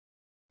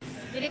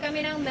Bili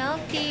kami ng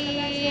milk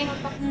tea.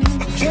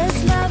 Just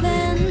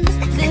loving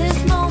this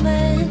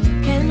moment.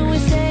 Can we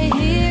stay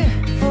here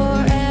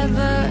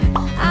forever?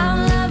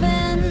 I'm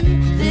loving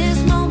this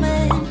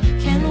moment.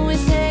 Can we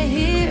stay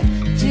here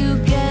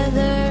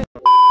together?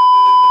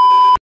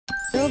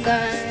 So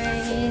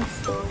guys,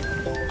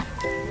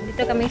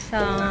 dito kami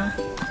sa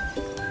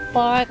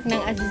park ng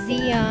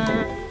Azizia.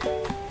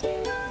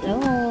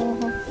 Hello.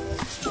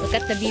 Look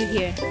at the view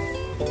here.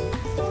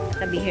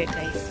 The view here,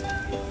 guys.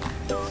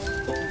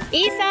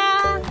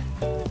 Isa!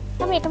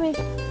 Come here, come here.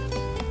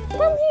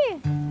 Come here.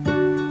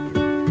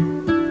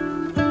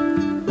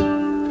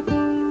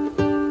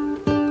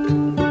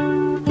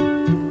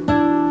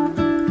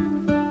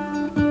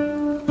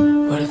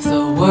 What if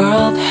the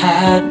world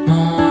had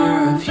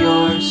more of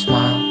your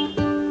smile?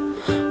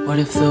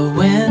 What if the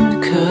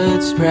wind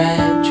could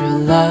spread your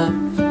love?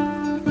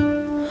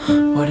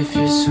 What if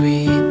your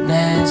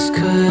sweetness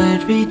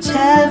could reach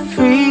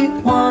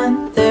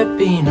everyone? There'd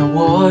be no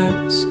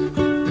wars.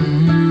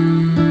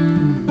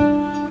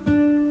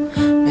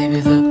 Maybe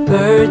the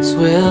birds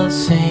will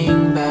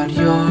sing about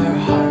your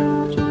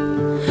heart.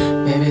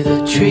 Maybe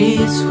the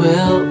trees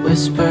will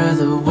whisper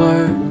the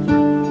word.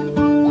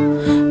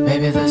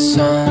 Maybe the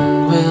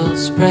sun will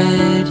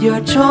spread your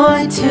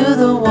joy to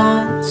the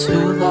ones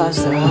who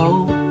lost their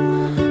hope.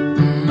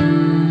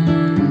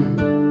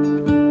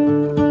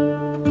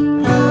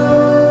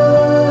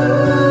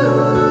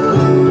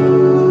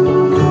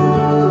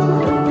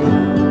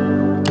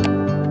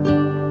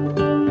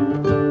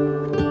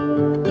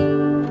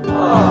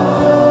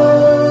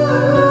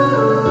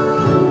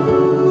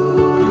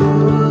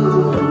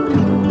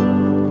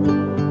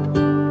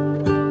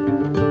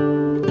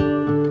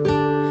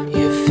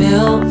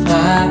 Fill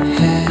my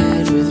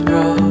head with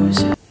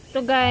roses.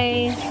 So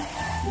guys,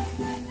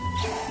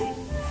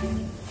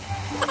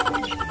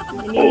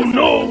 oh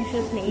no! Yung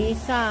shoes ni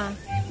Isa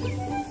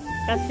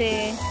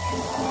kasi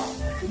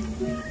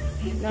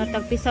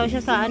natagpisaw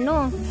siya sa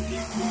ano,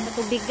 sa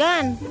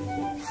tubigan.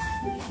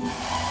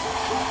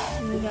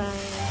 So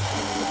guys,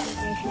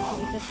 yung shoes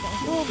ni Isa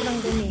sobrang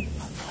dumi.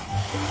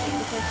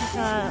 Isa siya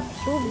sa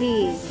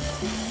tubig.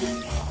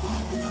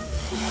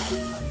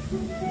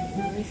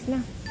 Alis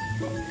na.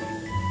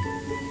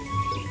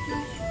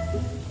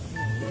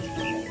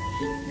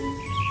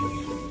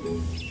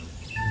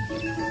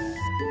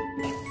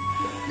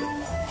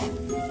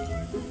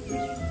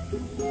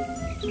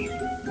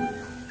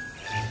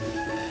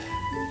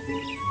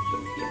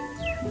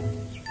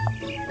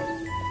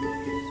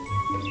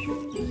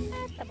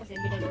 Tapos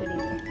bilad ko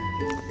dito.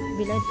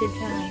 Bilad ko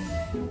dyan.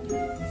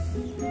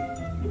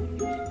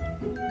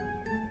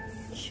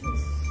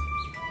 Shoes.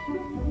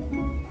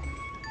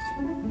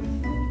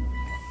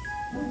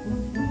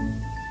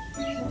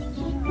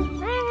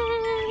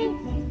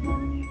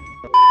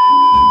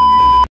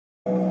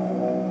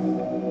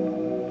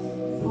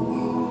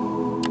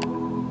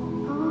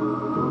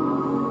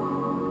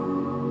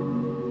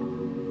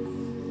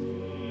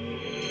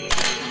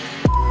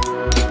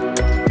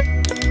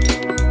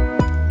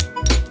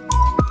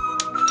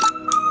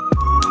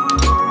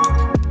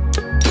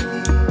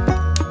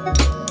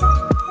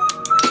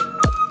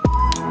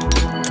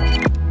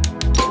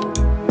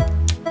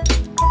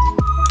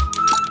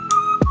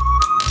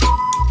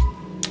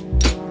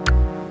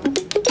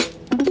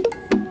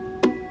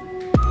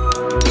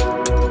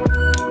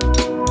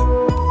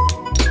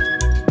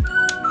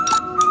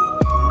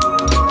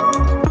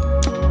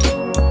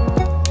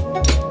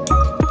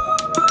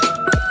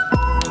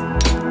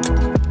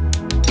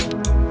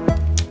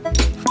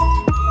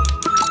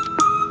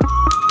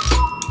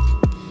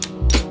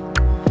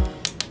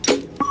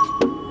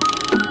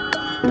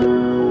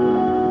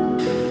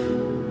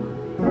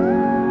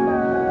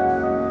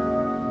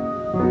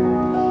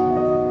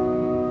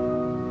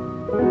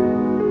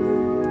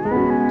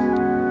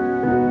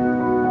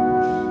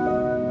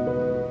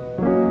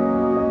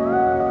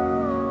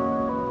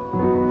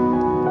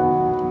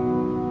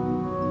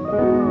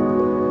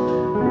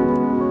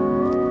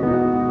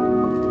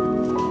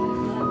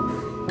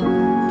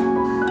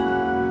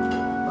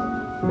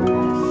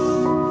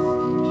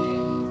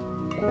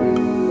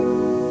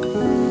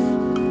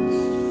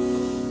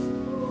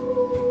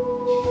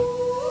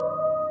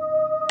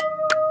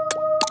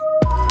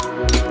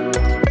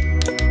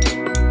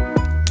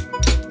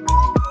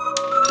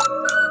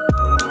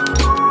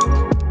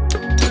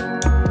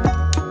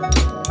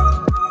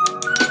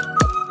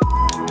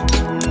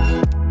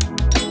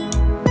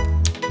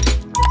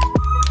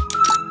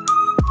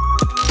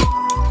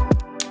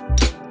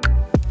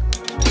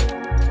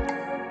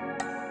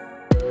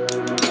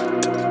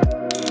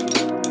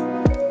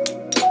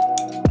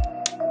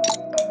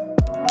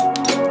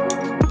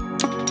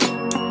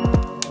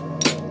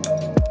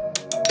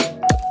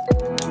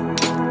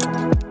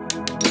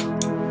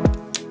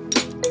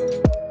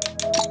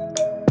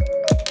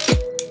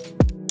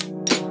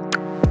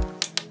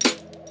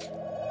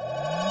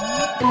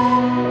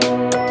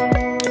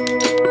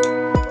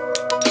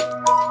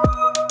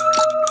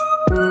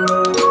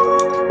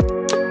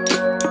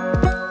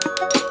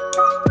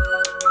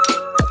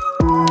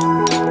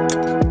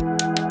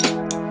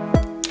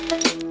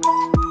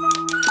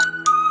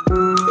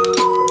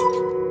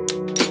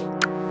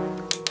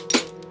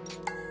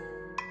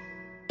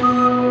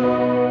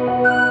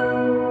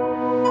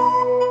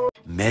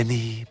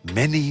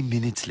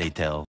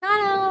 later.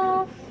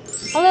 Hello!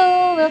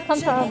 Hello! Welcome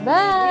to our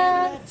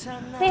vlog!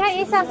 Say hi,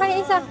 Isa! Hi,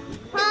 Isa!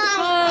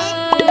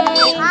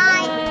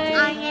 Hi!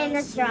 I'm in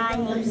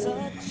Australia.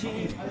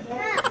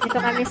 Dito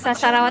kami sa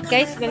Sarawat,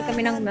 guys. Bili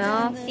kami ng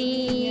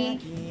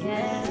MILKTEA.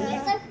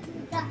 Yes.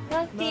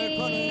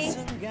 MILKTEA!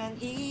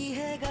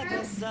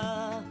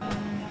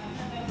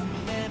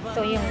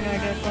 Ito yung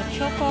order ko.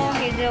 Choco,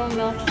 Hazel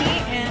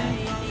MILKTEA,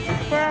 and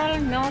Pearl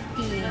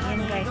MILKTEA.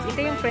 Yan, guys. Ito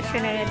yung presyo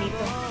nila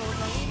dito.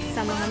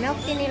 Sa mga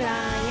MILKTEA nila.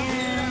 Yan.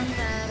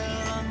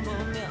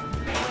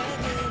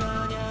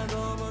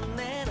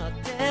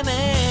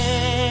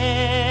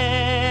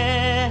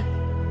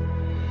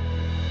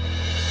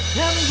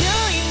 I'm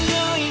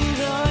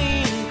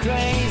going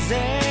crazy.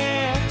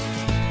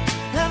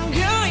 I'm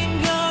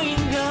going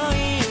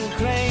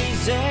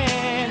crazy.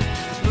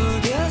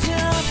 무뎌져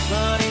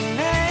버린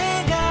내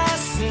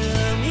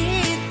가슴이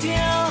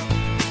뛰어.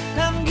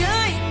 I'm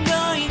going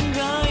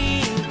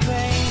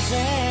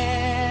crazy.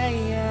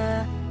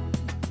 Yeah.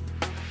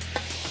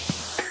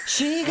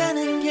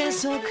 시간은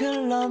계속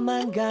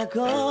흘러만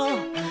가고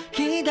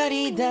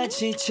기다리다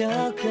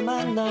지쳐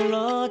그만 널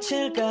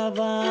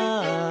놓칠까봐.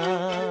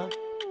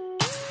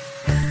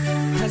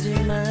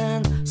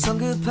 하지만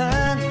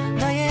성급한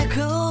나의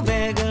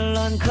고백을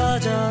넌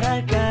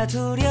거절할까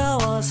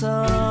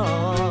두려워서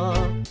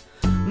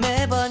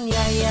매번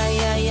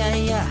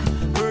야야야야야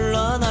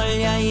불러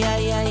널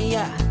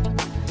야야야야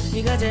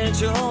네가 제일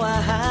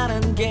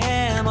좋아하는 게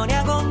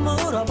뭐냐고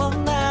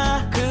물어본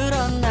나.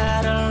 그런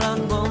나를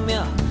넌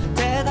보며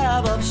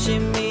대답 없이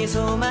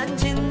미소만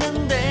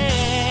짓는데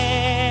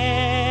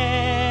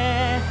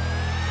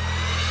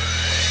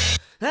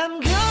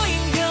I'm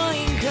going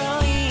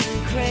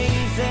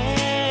crazy.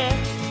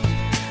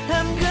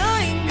 I'm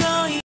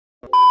going.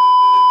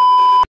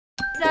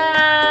 Sa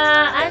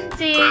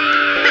auntie.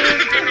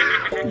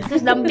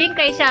 Terus lambing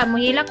kay siya,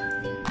 muhilak.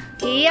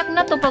 Iyak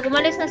na to pag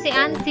umalis na si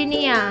auntie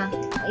niya.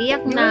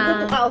 Iyak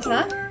na. You want to go to house,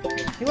 huh?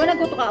 You want to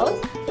go to house?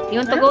 You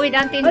want to go with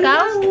auntie in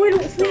house? We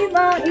will swim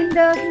in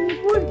the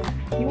swimming pool.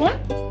 You want?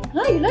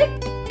 Huh? You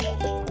like?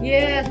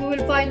 Yes, we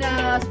will find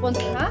a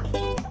sponsor, huh?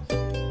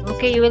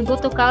 Okay, you will go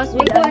to house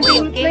We'll with go and we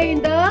auntie, will okay? play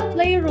in the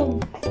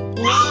playroom.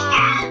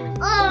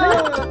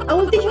 I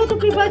will teach you how to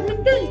play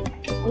badminton.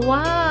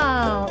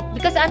 Wow!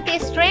 Because auntie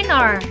is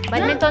trainer,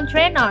 badminton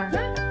trainer.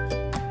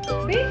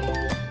 See?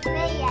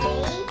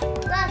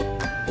 Look,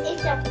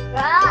 it's a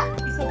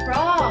frog. It's a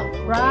frog.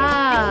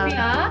 Wow! See,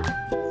 huh?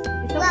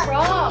 It's a Look.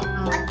 frog.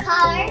 A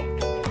car.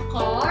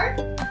 Car?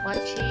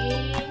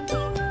 Watching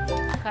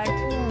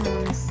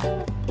cartoons.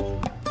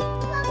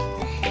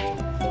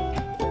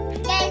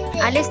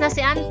 Alis na si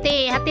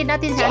auntie. Hatid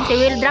natin si auntie.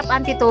 We'll drop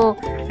auntie to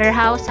her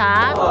house,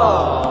 ha?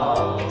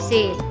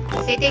 Say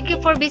thank you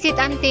for visit,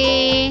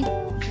 auntie.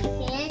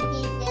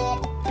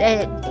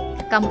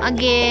 Come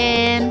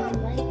again.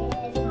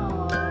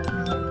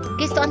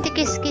 Kiss to auntie,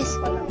 kiss.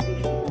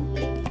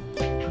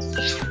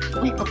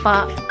 Uy,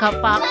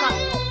 kapaka.